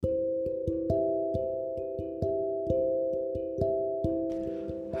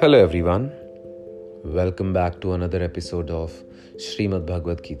Hello everyone, welcome back to another episode of Srimad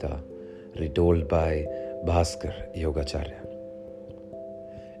Bhagavad Gita, retold by Bhaskar Yogacharya.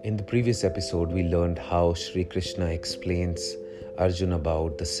 In the previous episode, we learned how Sri Krishna explains Arjuna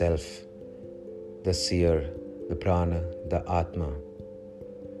about the self, the seer, the prana, the atma.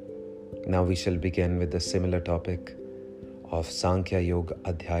 Now we shall begin with the similar topic of Sankhya Yoga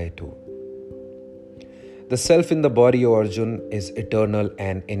Adhyaya 2. The self in the body, O Arjun, is eternal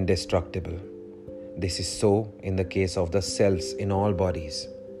and indestructible. This is so in the case of the cells in all bodies.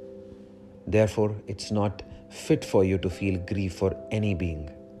 Therefore, it's not fit for you to feel grief for any being.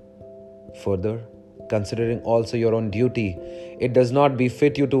 Further, considering also your own duty, it does not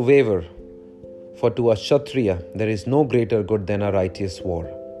befit you to waver. For to a Kshatriya, there is no greater good than a righteous war.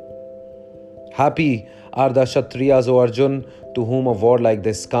 Happy are the Kshatriyas, O Arjun, to whom a war like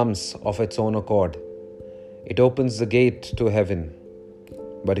this comes of its own accord. It opens the gate to heaven.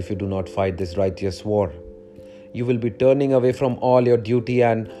 But if you do not fight this righteous war, you will be turning away from all your duty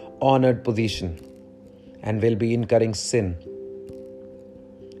and honored position, and will be incurring sin.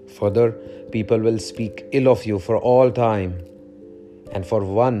 Further, people will speak ill of you for all time, and for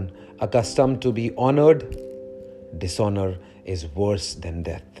one accustomed to be honored, dishonor is worse than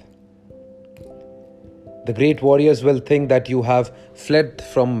death. The great warriors will think that you have fled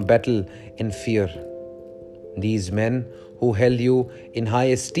from battle in fear. These men who held you in high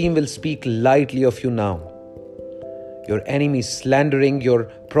esteem will speak lightly of you now. Your enemies, slandering your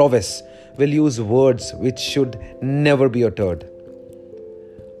prowess, will use words which should never be uttered.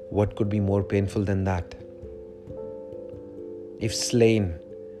 What could be more painful than that? If slain,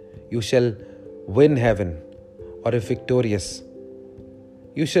 you shall win heaven, or if victorious,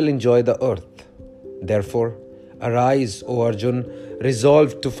 you shall enjoy the earth. Therefore, arise, O Arjun,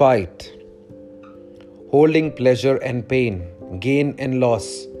 resolved to fight. Holding pleasure and pain, gain and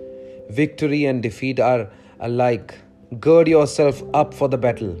loss, victory and defeat are alike. Gird yourself up for the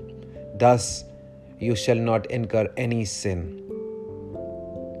battle. Thus, you shall not incur any sin.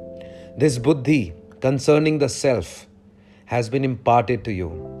 This buddhi concerning the self has been imparted to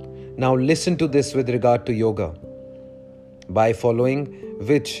you. Now listen to this with regard to yoga, by following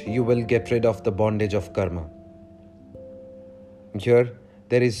which you will get rid of the bondage of karma. Here,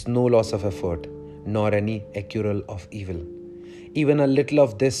 there is no loss of effort, nor any accrual of evil. Even a little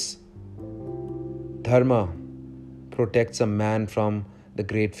of this dharma protects a man from the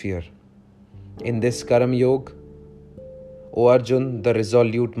great fear. In this Karam Yoga, O Arjun, the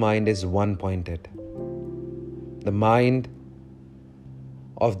resolute mind is one-pointed. The mind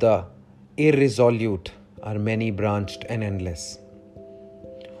of the irresolute are many-branched and endless.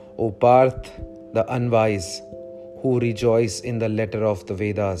 O Parth, the unwise, who rejoice in the letter of the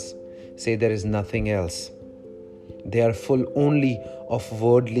Vedas, say there is nothing else. They are full only of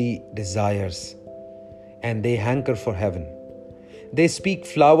worldly desires, and they hanker for heaven. They speak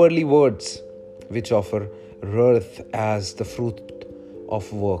flowery words, which offer earth as the fruit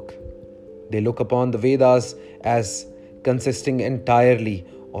of work. They look upon the Vedas as consisting entirely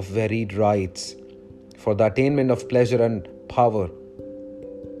of varied rites for the attainment of pleasure and power.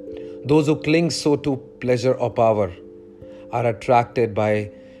 Those who cling so to pleasure or power are attracted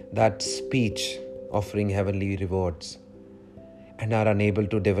by that speech offering heavenly rewards, and are unable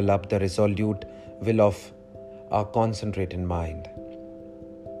to develop the resolute will of a concentrated mind.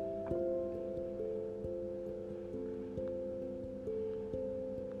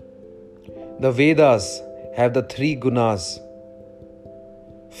 The Vedas have the three gunas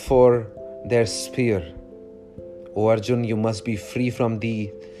for their sphere. O Arjun, you must be free from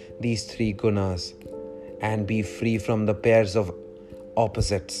these three gunas and be free from the pairs of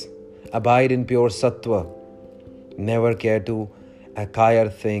opposites. Abide in pure sattva. Never care to acquire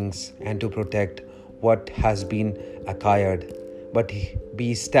things and to protect what has been acquired, but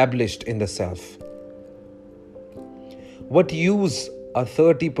be established in the self. What use a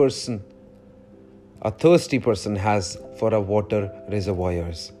thirsty person has for a water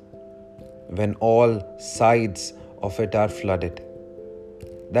reservoirs when all sides of it are flooded?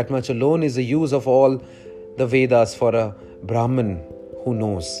 That much alone is the use of all the Vedas for a Brahmin who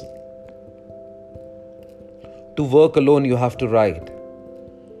knows. To work alone you have to ride,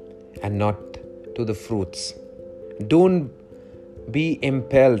 and not to the fruits. Don't be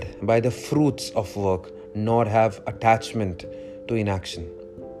impelled by the fruits of work, nor have attachment to inaction.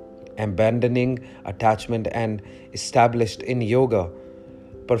 Abandoning attachment and established in yoga,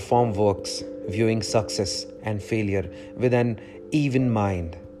 perform works, viewing success and failure with an even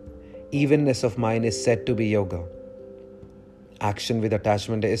mind. Evenness of mind is said to be yoga. Action with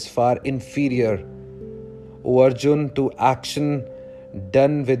attachment is far inferior, O Arjun, to action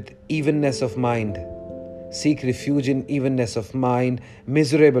done with evenness of mind. Seek refuge in evenness of mind.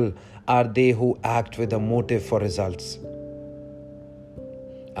 Miserable are they who act with a motive for results.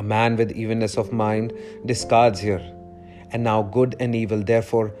 A man with evenness of mind discards here, and now good and evil,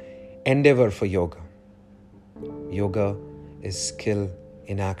 therefore endeavor for yoga. Yoga is skill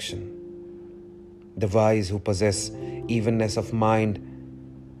in action. The wise who possess evenness of mind,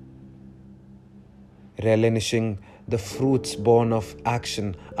 relishing the fruits born of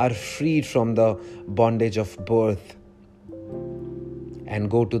action, are freed from the bondage of birth and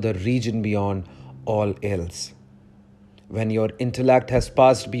go to the region beyond all else. When your intellect has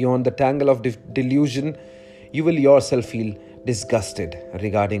passed beyond the tangle of delusion, you will yourself feel disgusted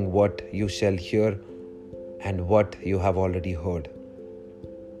regarding what you shall hear and what you have already heard.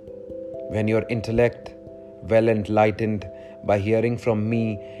 When your intellect, well enlightened by hearing from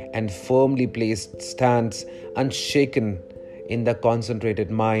me and firmly placed, stands unshaken in the concentrated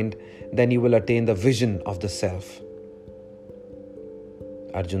mind, then you will attain the vision of the self.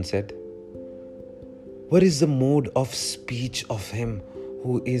 Arjun said, what is the mode of speech of him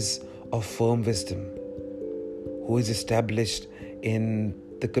who is of firm wisdom, who is established in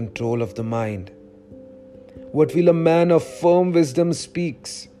the control of the mind? What will a man of firm wisdom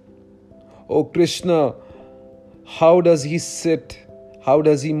speaks? O Krishna, how does he sit? How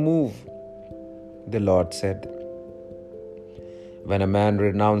does he move? The Lord said, when a man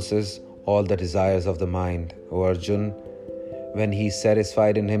renounces all the desires of the mind, O Arjun, when he is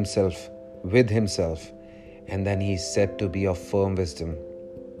satisfied in himself, with himself, and then he is said to be of firm wisdom.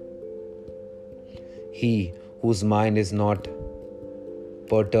 He whose mind is not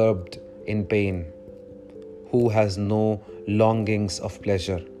perturbed in pain, who has no longings of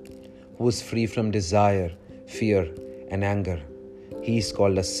pleasure, who is free from desire, fear, and anger, he is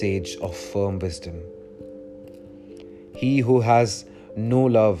called a sage of firm wisdom. He who has no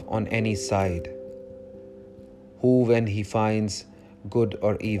love on any side, who when he finds good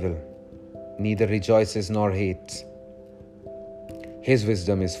or evil, neither rejoices nor hates, his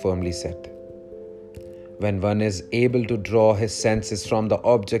wisdom is firmly set. When one is able to draw his senses from the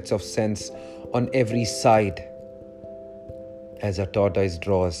objects of sense on every side, as a tortoise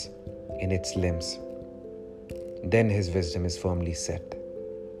draws in its limbs, then his wisdom is firmly set.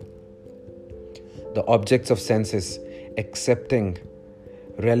 The objects of senses, accepting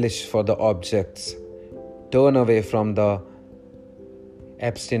relish for the objects, turn away from the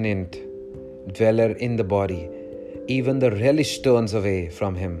abstinent dweller in the body. Even the relish turns away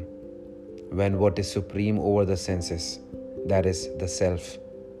from him when what is supreme over the senses, that is, the self,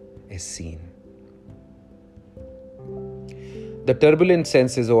 is seen. The turbulent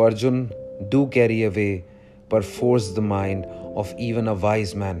senses, O Arjun, do carry away perforce the mind of even a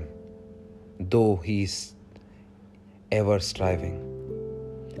wise man, though he is ever striving.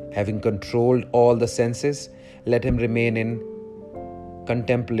 Having controlled all the senses, let him remain in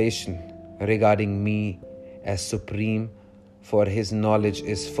contemplation regarding me as supreme, for his knowledge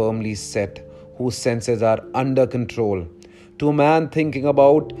is firmly set, whose senses are under control. To a man thinking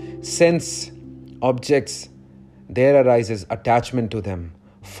about sense objects, there arises attachment to them.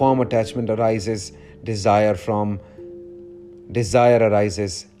 From attachment arises desire, from desire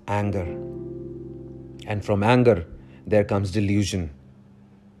arises anger, and from anger there comes delusion.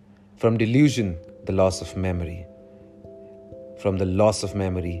 From delusion, the loss of memory. From the loss of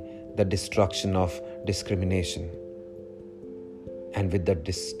memory, the destruction of discrimination. And with the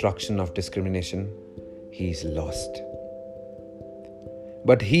destruction of discrimination, he is lost.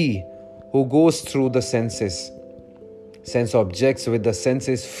 But he who goes through the senses, sense objects with the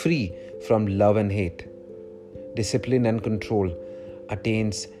senses free from love and hate, discipline and control,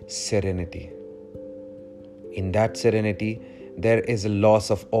 attains serenity. In that serenity, there is a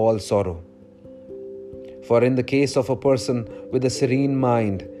loss of all sorrow. For in the case of a person with a serene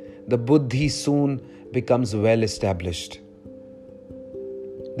mind, the buddhi soon becomes well established.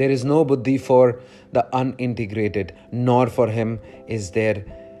 There is no buddhi for the unintegrated, nor for him is there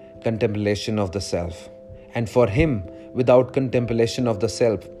contemplation of the self. And for him, without contemplation of the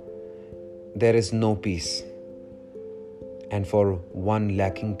self, there is no peace. And for one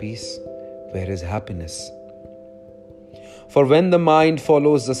lacking peace, where is happiness? For when the mind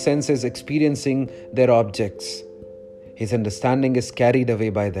follows the senses experiencing their objects, his understanding is carried away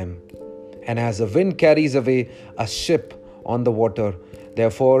by them. And as the wind carries away a ship on the water,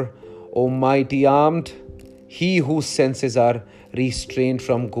 therefore, O mighty armed, he whose senses are restrained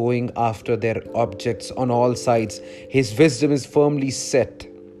from going after their objects on all sides, his wisdom is firmly set.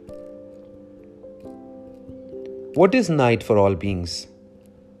 What is night for all beings?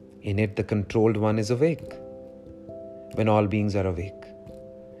 In it, the controlled one is awake. When all beings are awake,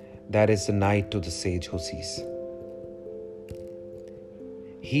 that is the night to the sage who sees.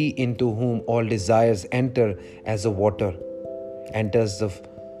 He into whom all desires enter as the water enters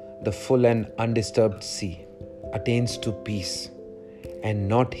the full and undisturbed sea, attains to peace, and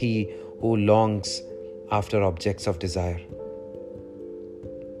not he who longs after objects of desire.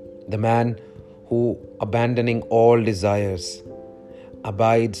 The man who, abandoning all desires,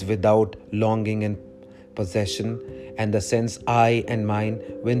 abides without longing and possession, and the sense I and mine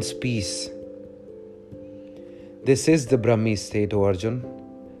wins peace. This is the Brahmi state, O Arjun.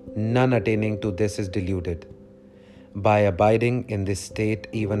 None attaining to this is deluded. By abiding in this state,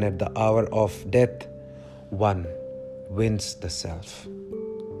 even at the hour of death, one wins the self,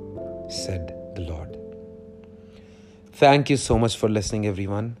 said the Lord. Thank you so much for listening,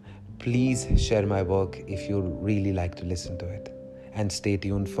 everyone. Please share my work if you really like to listen to it, and stay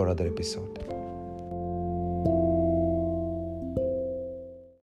tuned for other episode.